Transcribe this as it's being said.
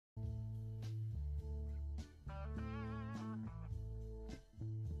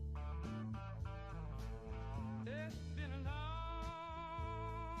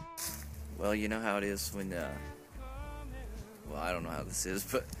Well, you know how it is when, well, I don't know how this is,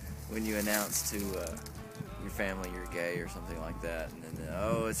 but when you announce to your family you're gay or something like that, and then,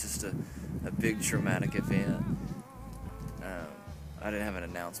 oh, it's just a big traumatic event. I didn't have an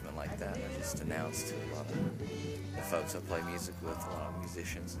announcement like that. I just announced to a lot of the folks I play music with, a lot of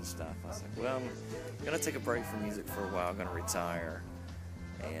musicians and stuff. I was like, well, I'm going to take a break from music for a while. I'm going to retire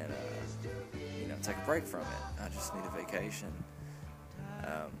and, take a break from it. I just need a vacation.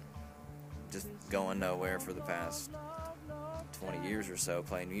 Just going nowhere for the past 20 years or so,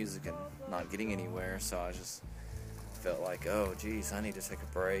 playing music and not getting anywhere. So I just felt like, oh, geez, I need to take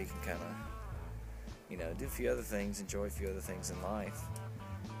a break and kind of, do a few other things, enjoy a few other things in life.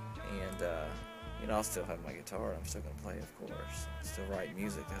 And, I'll still have my guitar. I'm still going to play, of course. Still write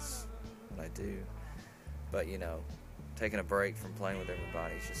music. That's what I do. But, taking a break from playing with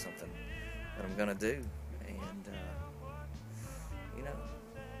everybody is just something that I'm going to do. And,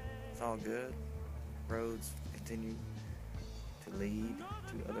 it's all good. Roads continue to lead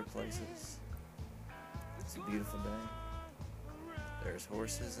to other places. It's a beautiful day. There's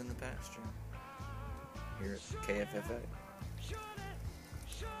horses in the pasture here at KFFA.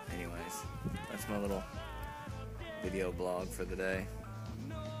 Anyways, that's my little video blog for the day.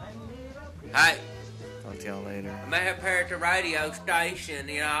 Hey, talk to y'all later. I'm out here at the radio station.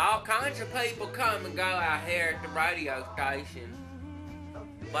 All kinds of people come and go out here at the radio station.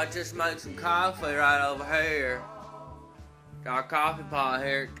 I just made some coffee right over here. Our coffee pot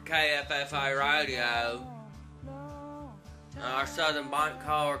here at the KFFA radio. Our Southern Bank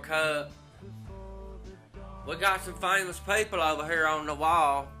Car Cup. We got some famous people over here on the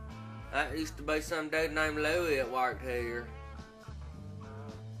wall. That used to be some dude named Louie that worked here.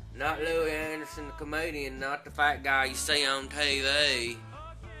 Not Louie Anderson, the comedian, not the fat guy you see on TV.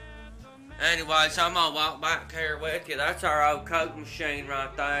 Anyway, so I'm gonna walk back here with you. That's our old Coke machine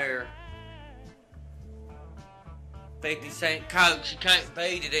right there. 50-cent Cokes, you can't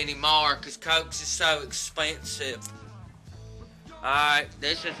beat it anymore because Cokes is so expensive. Alright,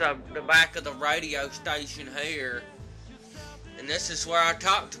 this is the back of the radio station here. And this is where I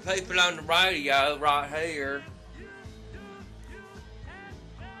talk to people on the radio right here.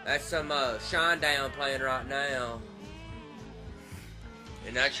 That's some Shinedown playing right now.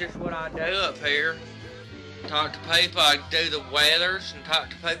 And that's just what I do up here. Talk to people, I do the weathers and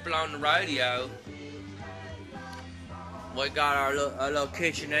talk to people on the radio. We got our little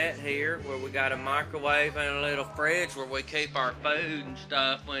kitchenette here where we got a microwave and a little fridge where we keep our food and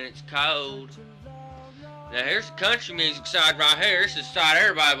stuff when it's cold. Now here's the country music side right here. This is the side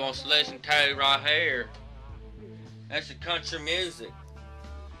everybody wants to listen to right here. That's the country music.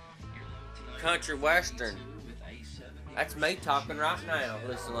 Country western. That's me talking right now.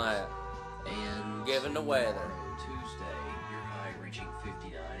 Listen to that. And given the weather. Tuesday, your high reaching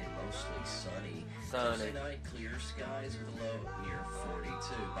 59 and mostly sunny. Sunny. Thursday night, clear skies with a low near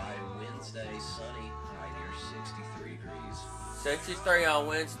 42. By Wednesday, sunny, high near 63 degrees. 63 on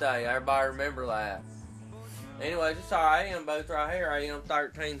Wednesday. Everybody remember that. Anyways, it's our AM booth right here. AM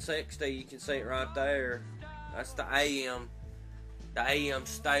 1360. You can see it right there. That's the AM. The AM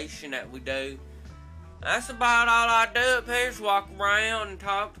station that we do. That's about all I do up here is walk around and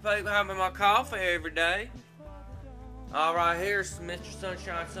talk to people, having my coffee every day. All right, here's Mr.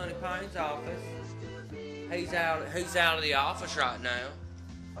 Sunshine Sonny Payne's office. He's out of the office right now,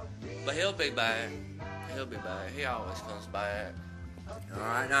 but he'll be back. He'll be back. He always comes back. All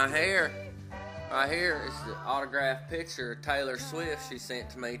right, now right here is the autographed picture of Taylor Swift she sent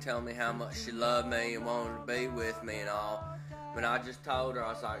to me, telling me how much she loved me and wanted to be with me and all. But I just told her,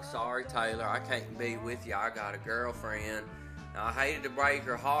 I was like, sorry, Taylor, I can't be with you. I got a girlfriend. Now, I hated to break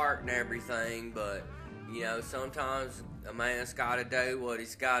her heart and everything, but, sometimes a man's got to do what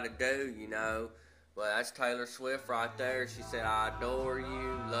he's got to do, But that's Taylor Swift right there. She said, I adore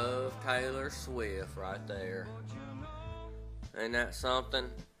you, love Taylor Swift right there. Ain't that something?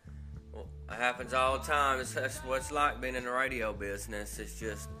 Well, it happens all the time. That's what it's like being in the radio business. It's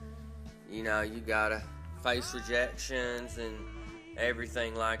just, you gotta face rejections and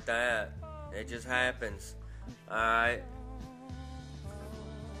everything like that. It just happens. Alright.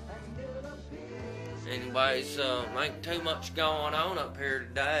 Anyways, ain't too much going on up here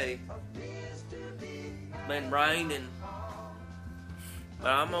today. Been raining. But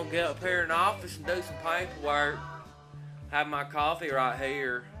I'm gonna get up here in the office and do some paperwork. Have my coffee right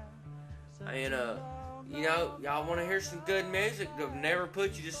here. And y'all wanna hear some good music that'll never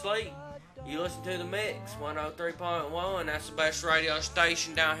put you to sleep. You listen to the Mix, 103.1. That's the best radio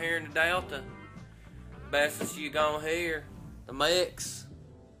station down here in the Delta. Best that you gonna hear. The Mix,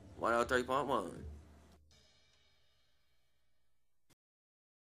 103.1.